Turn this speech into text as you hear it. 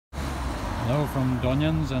Hello from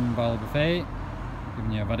Dunyans in Ballybofey,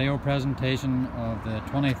 giving you a video presentation of the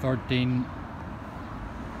 2013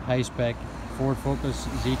 high-spec Ford Focus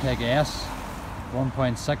Zetec S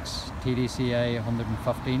 1.6 TDCI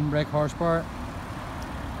 115 brake horsepower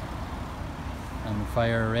and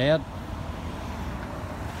fire red.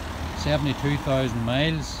 72,000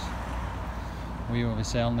 miles. We will be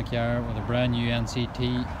selling the car with a brand new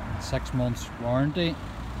NCT 6 months warranty.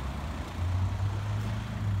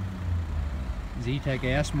 Zetec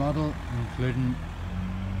S model, including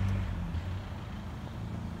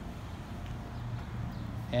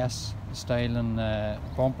S styling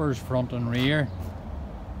bumpers front and rear,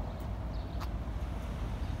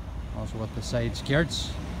 also with the side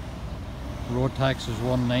skirts. Road tax is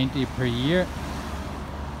 $190 per year.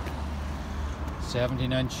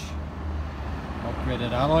 17-inch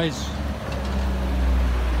upgraded alloys.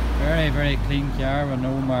 Very clean car with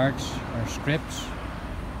no marks or scrapes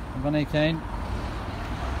of any kind.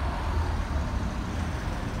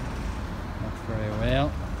 Looks very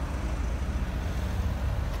well.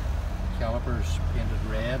 Calipers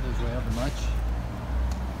painted red as well to match.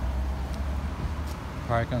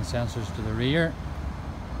 Parking sensors to the rear.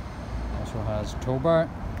 Also has tow bar.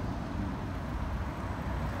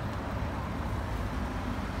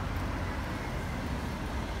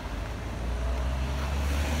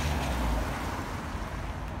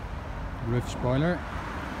 Roof spoiler.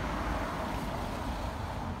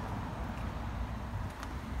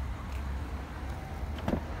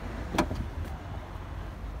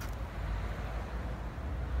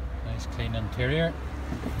 Nice clean interior.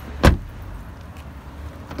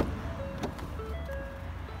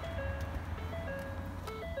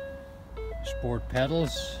 Sport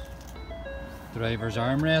pedals. Driver's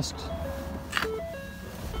armrest.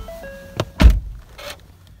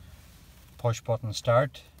 Push button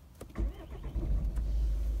start.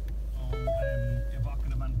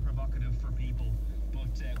 Evocative and provocative for people, but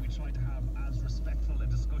we try to have as respectful a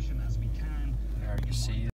discussion as we can. There you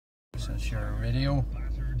see this is your radio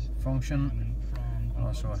function.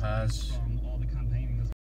 Also has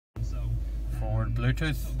forward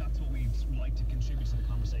Bluetooth,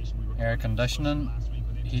 air conditioning,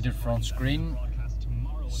 heated front screen,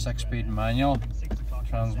 6-speed manual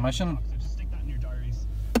transmission,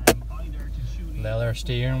 leather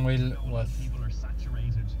steering wheel with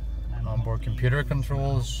onboard computer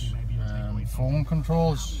controls and phone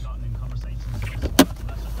controls.